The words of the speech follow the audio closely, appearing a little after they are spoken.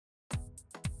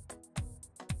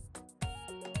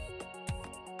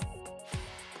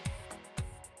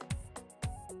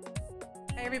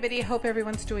Hi everybody, hope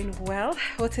everyone's doing well.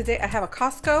 Well, today I have a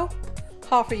Costco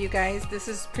haul for you guys. This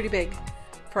is pretty big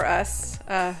for us.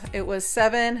 It was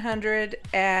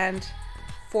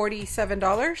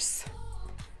 $747.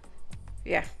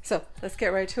 Yeah, so let's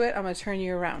get right to it. I'm gonna turn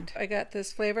you around. I got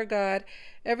this Flavor God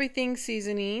everything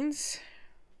seasonings,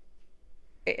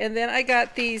 and then I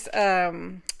got these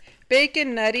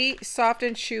bacon nutty soft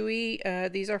and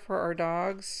chewy. These are for our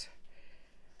dogs.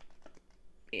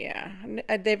 Yeah,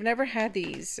 they've never had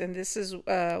these, and this is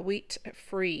wheat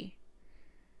free.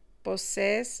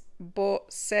 Bosse's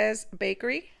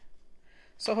Bakery.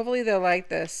 So hopefully they'll like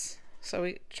this. So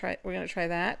we're gonna try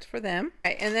that for them.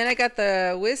 Right, and then I got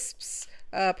the Wisps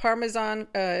Parmesan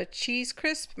cheese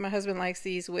crisp. My husband likes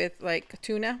these with like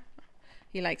tuna.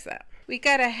 He likes that. We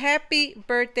got a happy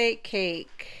birthday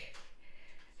cake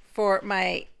for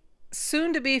my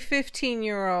soon-to-be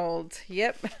 15-year-old.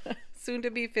 Yep. Soon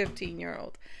to be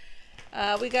 15-year-old.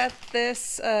 We got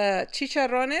this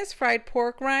chicharrones, fried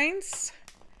pork rinds,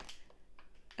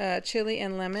 chili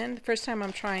and lemon. First time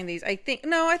I'm trying these. I think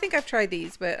I've tried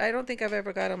these, but I don't think I've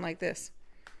ever got them like this.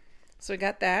 So we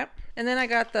got that. And then I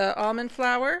got the almond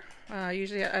flour.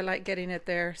 Usually I like getting it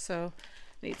there, so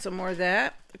need some more of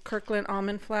that. The Kirkland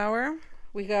almond flour.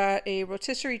 We got a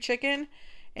rotisserie chicken,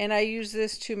 and I use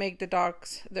this to make the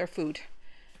dogs their food.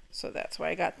 So that's why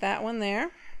I got that one there.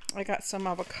 I got some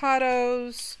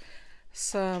avocados,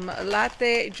 some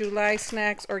Latte July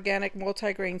Snacks organic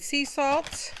multigrain sea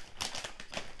salt.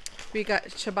 We got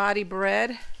ciabatta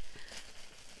bread.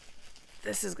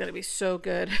 This is going to be so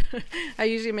good. I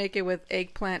usually make it with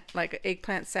eggplant, like an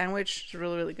eggplant sandwich. It's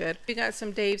really, really good. We got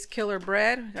some Dave's Killer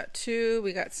Bread. We got two.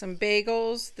 We got some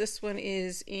bagels. This one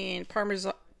is in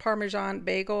Parmesan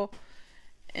bagel.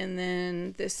 And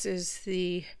then this is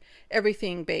the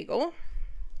everything bagel.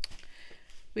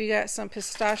 We got some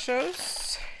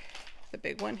pistachios, the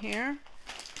big one here.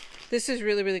 This is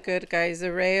really, really good, guys.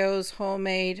 The Rayo's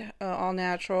homemade, all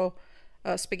natural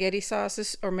spaghetti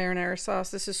sauce or marinara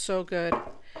sauce. This is so good.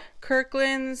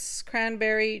 Kirkland's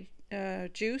cranberry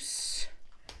juice.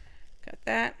 Got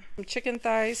that. Some chicken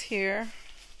thighs here.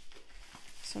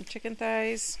 Some chicken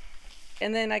thighs.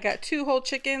 And then I got 2 whole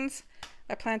chickens.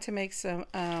 I plan to make some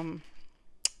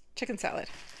chicken salad.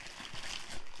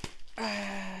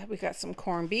 We got some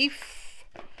corned beef,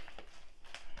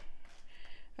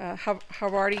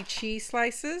 Havarti cheese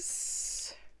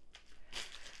slices,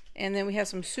 and then we have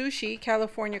some sushi,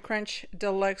 California Crunch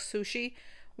Deluxe Sushi.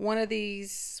 One of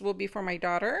these will be for my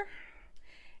daughter,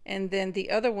 and then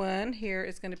the other one here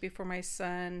is going to be for my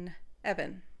son,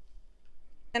 Evan.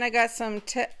 And I got some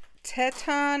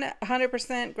Teton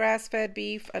 100% grass-fed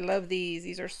beef. I love these.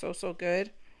 These are so, so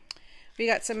good. We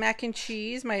got some mac and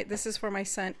cheese. This is for my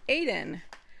son, Aiden.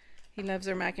 He loves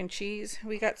our mac and cheese.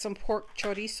 We got some pork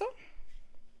chorizo.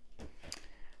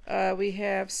 We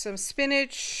have some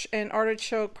spinach and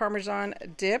artichoke parmesan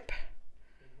dip.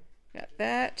 Got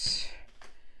that.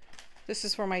 This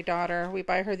is for my daughter. We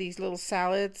buy her these little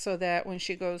salads so that when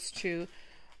she goes to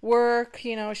work,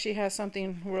 you know, she has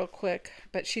something real quick.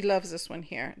 But she loves this one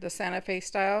here, the Santa Fe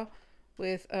style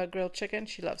with grilled chicken.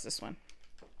 She loves this one.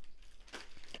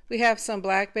 We have some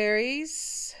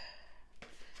blackberries,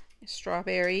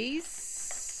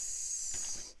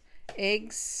 strawberries,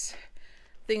 eggs,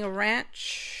 thing of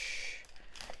ranch,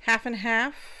 half and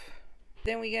half.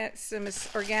 Then we got some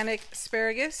organic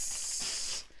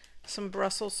asparagus, some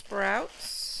Brussels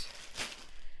sprouts,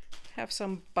 have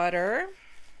some butter.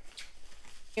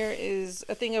 Here is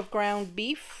a thing of ground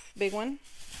beef, big one.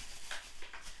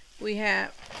 We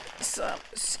have some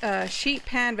sheet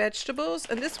pan vegetables,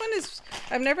 and this one is,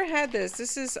 I've never had this.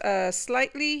 This is a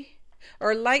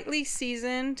lightly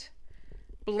seasoned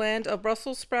blend of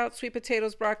Brussels sprouts, sweet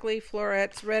potatoes, broccoli,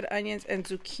 florets, red onions, and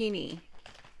zucchini.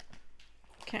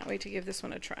 Can't wait to give this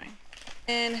one a try.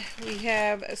 And we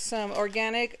have some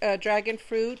organic dragon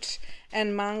fruit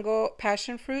and mango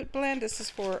passion fruit blend. This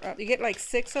is for, you get like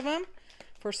 6 of them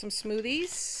for some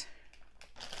smoothies.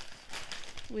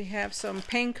 We have some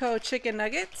panko chicken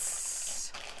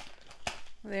nuggets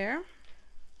there.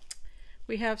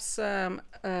 We have some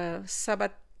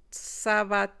sabatazos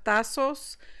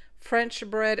French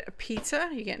bread pizza.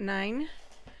 You get 9.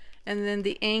 And then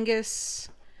the Angus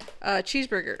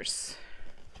cheeseburgers.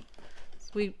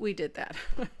 We did that.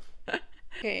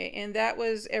 Okay, and that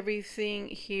was everything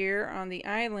here on the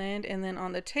island. And then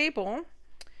on the table,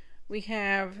 we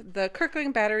have the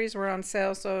Kirkland batteries were on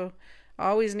sale, so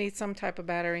always need some type of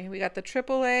battery. We got the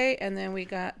AAA, and then we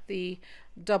got the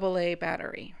AA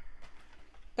battery.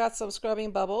 Got some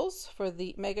scrubbing bubbles for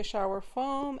the Mega Shower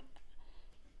Foam.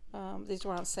 These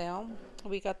were on sale.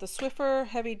 We got the Swiffer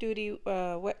heavy duty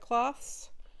wet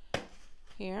cloths.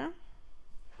 here.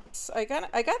 So I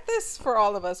got this for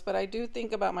all of us, but I do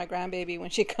think about my grandbaby when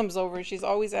she comes over. She's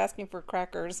always asking for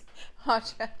crackers. And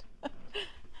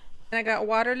I got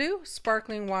Waterloo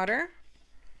sparkling water.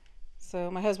 So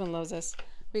my husband loves this.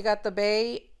 We got the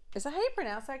Bay. Is that how you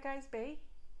pronounce that, guys? Bay?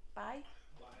 Bye?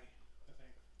 Bye, I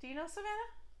think. Do you know, Savannah?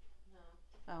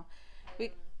 No. Oh.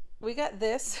 We got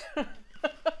this.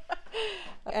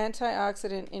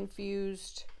 Antioxidant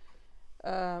infused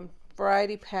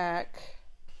variety pack.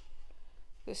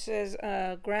 This says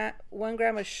 1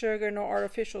 gram of sugar, no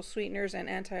artificial sweeteners, and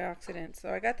antioxidants. So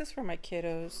I got this for my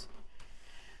kiddos.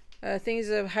 Things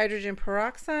of hydrogen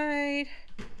peroxide,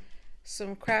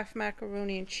 some Kraft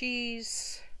macaroni and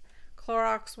cheese,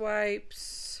 Clorox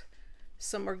wipes,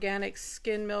 some organic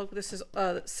skin milk. This is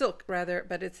silk rather,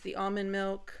 but it's the almond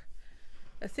milk.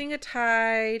 A thing of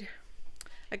Tide.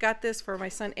 I got this for my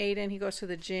son Aiden. He goes to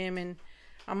the gym and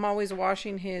I'm always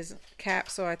washing his cap,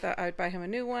 so I thought I'd buy him a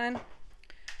new one.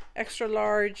 Extra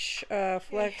large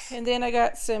flex. And then I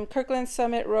got some Kirkland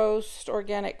Summit Roast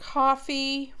organic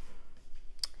coffee.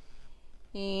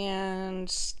 And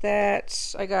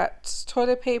that, I got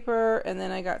toilet paper, and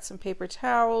then I got some paper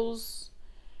towels.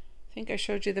 I think I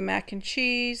showed you the mac and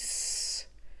cheese,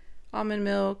 almond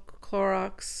milk,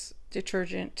 Clorox,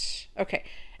 detergent. Okay.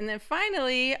 And then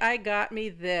finally, I got me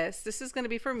this. This is going to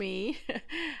be for me.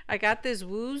 I got this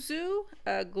Wuzu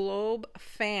globe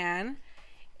fan.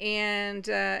 And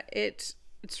it's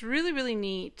really, really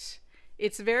neat.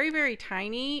 It's very, very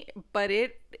tiny, but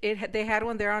they had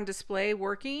one there on display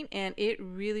working, and it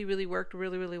really, really worked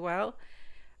really, really well.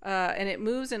 And it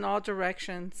moves in all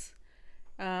directions.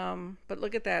 But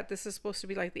look at that. This is supposed to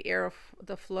be like the air of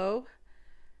the flow.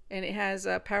 And it has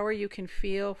power you can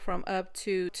feel from up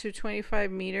to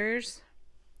 225 meters,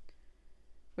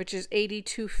 which is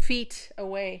 82 feet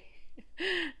away.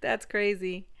 That's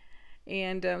crazy.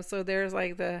 And so there's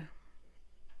like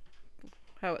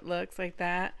how it looks like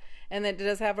that. And then it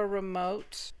does have a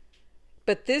remote.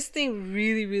 But this thing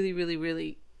really, really, really,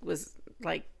 really was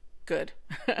like good.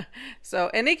 So,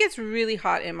 and it gets really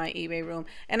hot in my eBay room.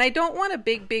 And I don't want a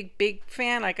big, big, big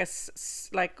fan, like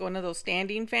one of those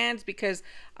standing fans, because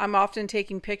I'm often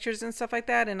taking pictures and stuff like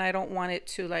that. And I don't want it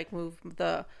to like move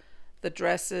the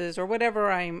dresses or whatever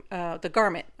the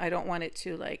garment. I don't want it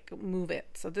to like move it.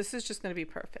 So this is just going to be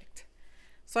perfect.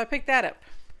 So I picked that up.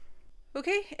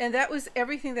 Okay, and that was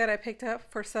everything that I picked up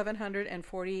for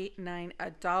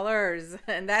 $749.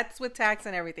 And that's with tax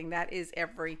and everything. That is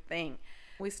everything.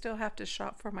 We still have to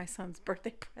shop for my son's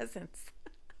birthday presents.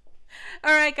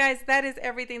 All right, guys, that is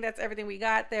everything. That's everything we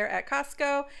got there at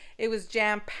Costco. It was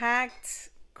jam-packed,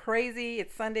 crazy.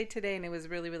 It's Sunday today, and it was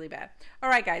really, really bad. All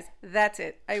right, guys, that's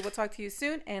it. I will talk to you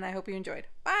soon, and I hope you enjoyed.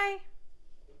 Bye.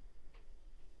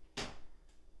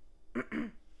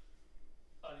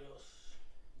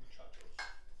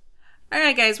 All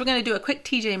right, guys, we're going to do a quick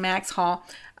TJ Maxx haul.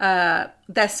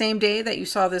 That same day that you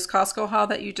saw this Costco haul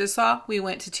that you just saw, we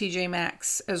went to TJ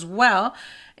Maxx as well.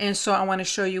 And so I want to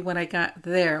show you what I got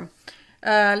there.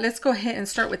 Let's go ahead and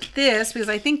start with this because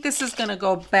I think this is going to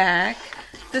go back.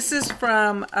 This is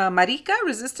from Marika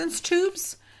Resistance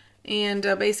Tubes. And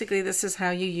basically this is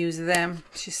how you use them.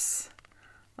 Just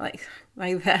like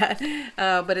that,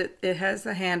 but it has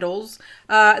the handles.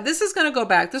 This is gonna go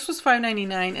back. This was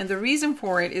 $5.99, and the reason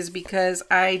for it is because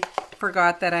I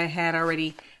forgot that I had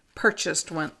already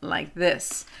purchased one like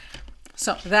this.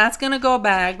 So that's gonna go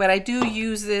back, but I do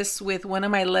use this with one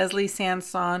of my Leslie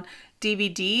Sanson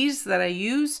DVDs that I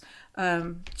use.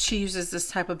 She uses this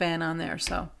type of band on there.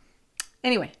 So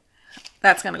anyway,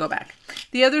 that's gonna go back.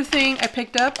 The other thing I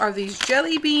picked up are these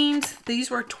jelly beans. These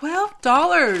were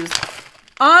 $12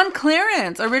 on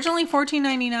clearance. Originally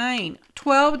 $14.99.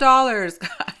 $12,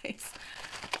 guys.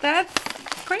 That's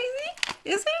crazy,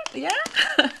 is it? Yeah.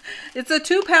 It's a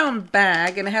 2-pound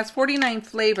bag and it has 49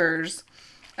 flavors.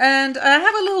 And I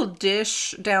have a little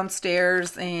dish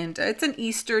downstairs, and it's an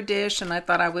Easter dish, and I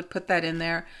thought I would put that in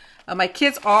there. My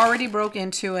kids already broke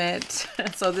into it,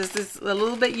 so this is a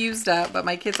little bit used up, but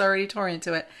my kids already tore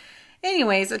into it.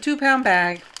 Anyways, a 2-pound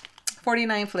bag.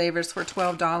 49 flavors for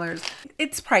 $12.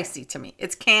 It's pricey to me.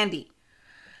 It's candy.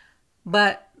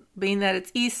 But being that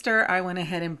it's Easter, I went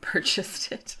ahead and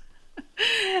purchased it.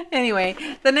 Anyway,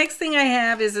 the next thing I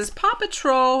have is this Paw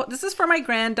Patrol. This is for my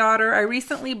granddaughter. I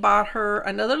recently bought her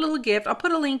another little gift. I'll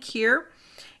put a link here.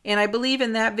 And I believe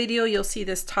in that video, you'll see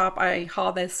this top. I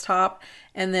hauled this top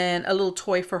and then a little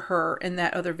toy for her in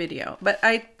that other video. But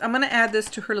I'm going to add this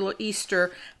to her little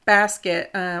Easter basket.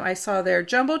 I saw their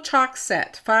Jumbo Chalk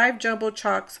set. 5 Jumbo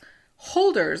Chalks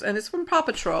holders. And it's from Paw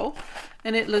Patrol.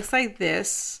 And it looks like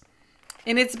this.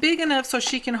 And it's big enough so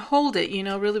she can hold it, you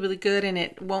know, really, really good, and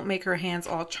it won't make her hands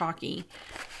all chalky.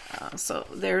 So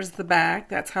there's the back.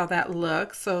 That's how that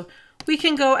looks. So we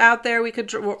can go out there. We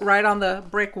could write on the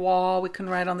brick wall. We can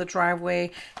write on the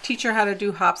driveway. Teach her how to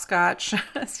do hopscotch.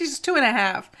 She's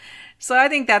 2.5. So I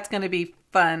think that's going to be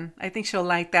fun. I think she'll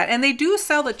like that. And they do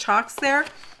sell the chalks there.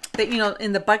 That, you know,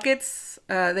 in the buckets.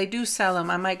 They do sell them.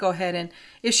 I might go ahead and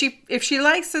if she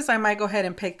likes this, I might go ahead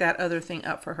and pick that other thing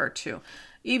up for her too.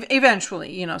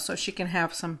 Eventually, you know, so she can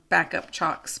have some backup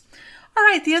chalks. All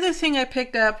right, the other thing I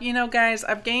picked up, you know, guys,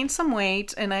 I've gained some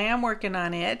weight and I am working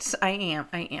on it. I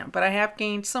am, but I have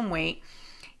gained some weight.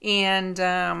 And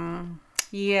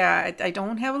yeah, I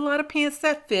don't have a lot of pants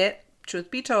that fit,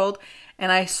 truth be told.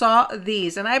 And I saw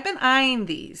these and I've been eyeing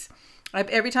these.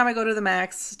 Every time I go to the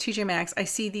Maxx, TJ Maxx, I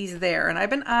see these there and I've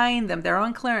been eyeing them. They're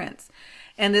on clearance.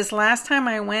 And this last time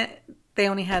I went, they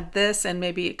only had this and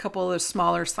maybe a couple of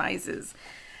smaller sizes.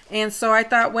 And so I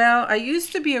thought, well, I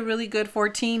used to be a really good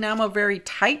 14. Now I'm a very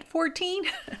tight 14.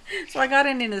 So I got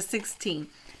it in a 16.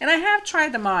 And I have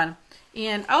tried them on.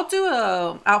 And I'll do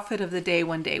a outfit of the day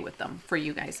one day with them for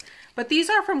you guys. But these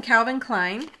are from Calvin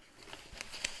Klein.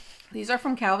 These are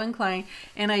from Calvin Klein.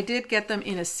 And I did get them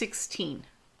in a 16.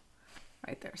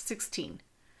 Right there, 16.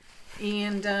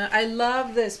 And I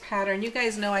love this pattern. You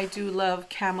guys know I do love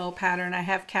camo pattern. I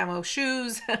have camo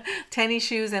shoes, tennis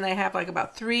shoes, and I have like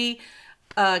about 3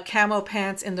 camo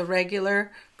pants in the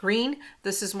regular green.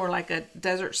 This is more like a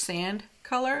desert sand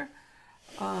color.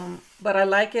 But I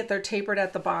like it. They're tapered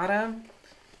at the bottom.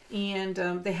 And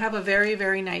they have a very,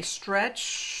 very nice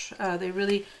stretch. They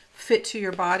really fit to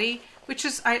your body, which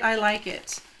is, I like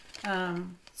it.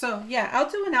 So yeah, I'll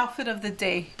do an outfit of the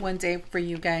day one day for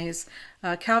you guys.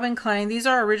 Calvin Klein. These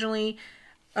are originally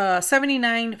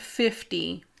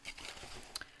 $79.50.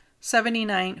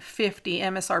 $79.50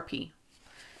 MSRP.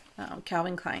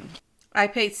 Calvin Klein. I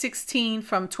paid $16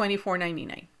 from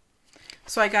 $24.99.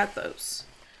 So I got those.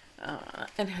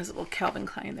 And it has a little Calvin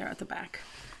Klein there at the back.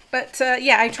 But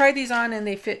yeah, I tried these on and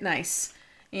they fit nice.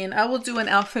 And I will do an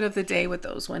outfit of the day with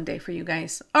those one day for you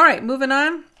guys. All right, moving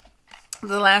on.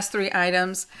 The last 3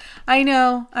 items. I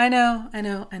know.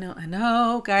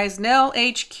 Guys, Nail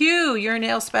HQ, your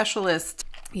nail specialist.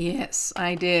 Yes,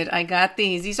 I did. I got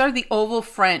these. These are the oval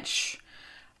French.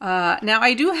 Now,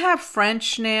 I do have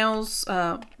French nails,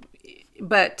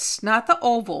 but not the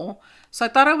oval. So I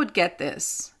thought I would get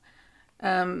this.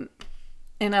 And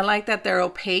I like that they're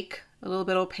opaque, a little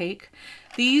bit opaque.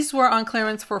 These were on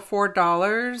clearance for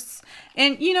 $4.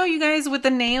 And, you know, you guys, with the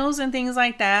nails and things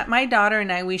like that, my daughter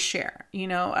and I, we share. You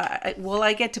know, will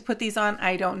I get to put these on?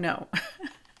 I don't know.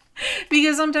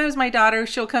 Because sometimes my daughter,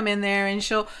 she'll come in there and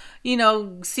she'll, you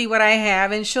know, see what I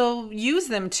have and she'll use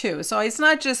them too. So it's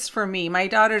not just for me. My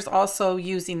daughter's also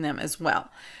using them as well.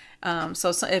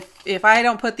 So if I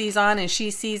don't put these on and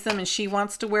she sees them and she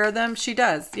wants to wear them, she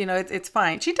does. You know, it's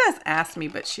fine. She does ask me,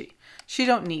 but she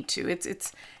don't need to.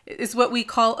 It's what we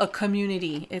call a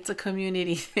community. It's a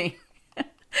community thing.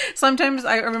 Sometimes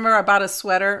I remember I bought a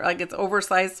sweater, like it's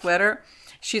oversized sweater.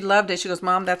 She loved it. She goes,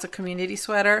 Mom, that's a community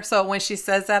sweater. So when she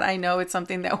says that, I know it's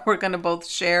something that we're going to both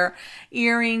share.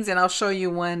 Earrings, and I'll show you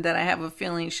one that I have a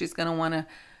feeling she's going to want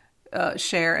to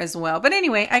share as well. But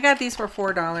anyway, I got these for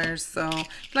 $4. So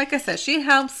like I said, she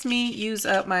helps me use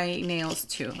up my nails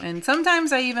too. And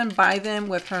sometimes I even buy them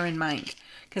with her in mind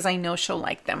because I know she'll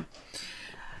like them.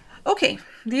 Okay,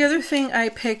 the other thing I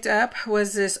picked up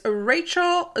was this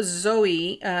Rachel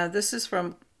Zoe. This is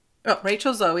from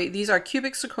Rachel Zoe. These are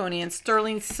cubic zirconia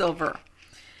sterling silver.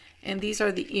 And these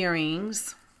are the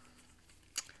earrings.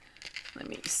 Let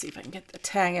me see if I can get the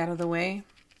tag out of the way.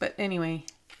 But anyway,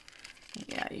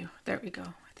 yeah, there we go.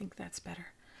 I think that's better.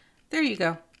 There you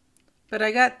go. But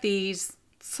I got these.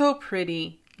 So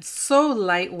pretty. So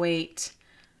lightweight.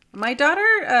 My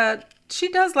daughter, she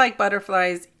does like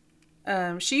butterflies.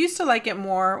 She used to like it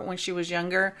more when she was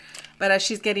younger, but as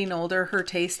she's getting older, her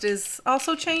taste is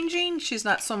also changing. She's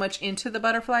not so much into the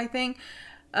butterfly thing,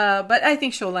 but I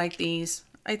think she'll like these.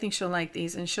 I think she'll like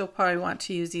these, and she'll probably want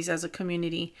to use these as a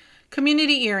community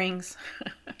earrings.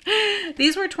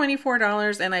 These were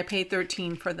 $24, and I paid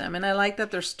 $13 for them, and I like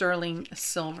that they're sterling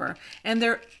silver, and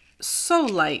they're so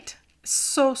light,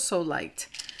 so light.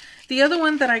 The other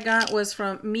one that I got was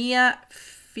from Mia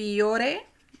Fiore.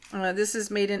 This is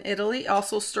made in Italy,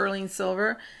 also sterling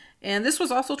silver. And this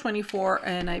was also $24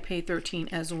 and I paid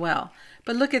 $13 as well.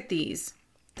 But look at these.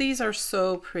 These are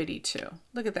so pretty too.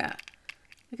 Look at that.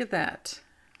 Look at that.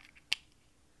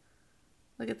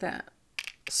 Look at that.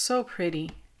 So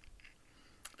pretty.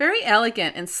 Very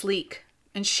elegant and sleek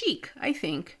and chic, I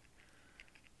think.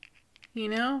 You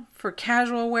know, for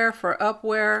casual wear, for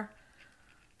upwear.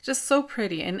 Just so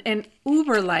pretty and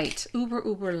uber light,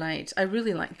 uber light. I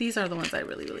really like, these are the ones I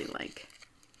really like.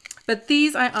 But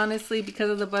these, I honestly, because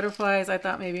of the butterflies, I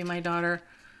thought maybe my daughter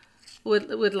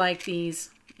would like these.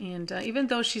 And even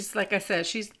though she's, like I said,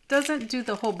 she doesn't do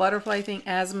the whole butterfly thing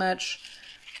as much.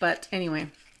 But anyway,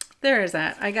 there is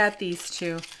that. I got these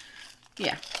two.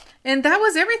 Yeah. And that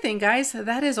was everything, guys.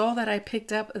 That is all that I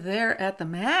picked up there at the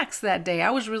Maxx that day. I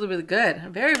was really good.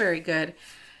 Very good.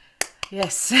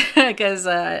 Yes, because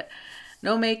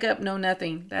no makeup, no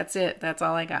nothing. That's it. That's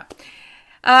all I got.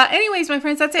 Anyways, my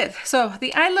friends, that's it. So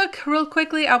the eye look, real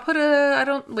quickly, I'll put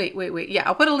wait. Yeah,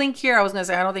 I'll put a link here. I was going to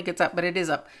say, I don't think it's up, but it is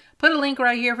up. Put a link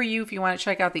right here for you if you want to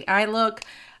check out the eye look.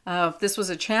 This was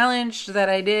a challenge that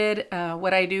I did.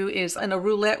 What I do is in a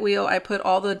roulette wheel, I put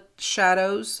all the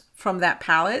shadows from that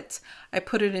palette. I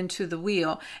put it into the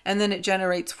wheel, and then it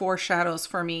generates 4 shadows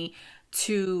for me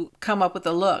to come up with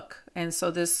a look. And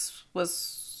so this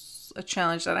was a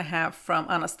challenge that I have from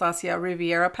Anastasia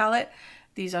Riviera palette.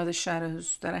 These are the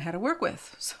shadows that I had to work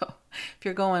with. So if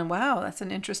you're going, wow, that's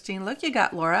an interesting look you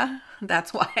got, Laura,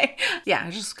 that's why. Yeah,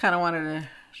 I just kind of wanted to,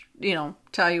 you know,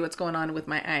 tell you what's going on with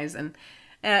my eyes. And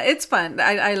it's fun.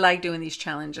 I like doing these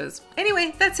challenges.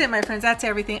 Anyway, that's it, my friends. That's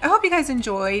everything. I hope you guys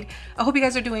enjoyed. I hope you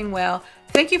guys are doing well.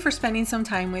 Thank you for spending some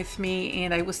time with me,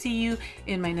 and I will see you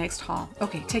in my next haul.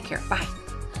 Okay, take care. Bye.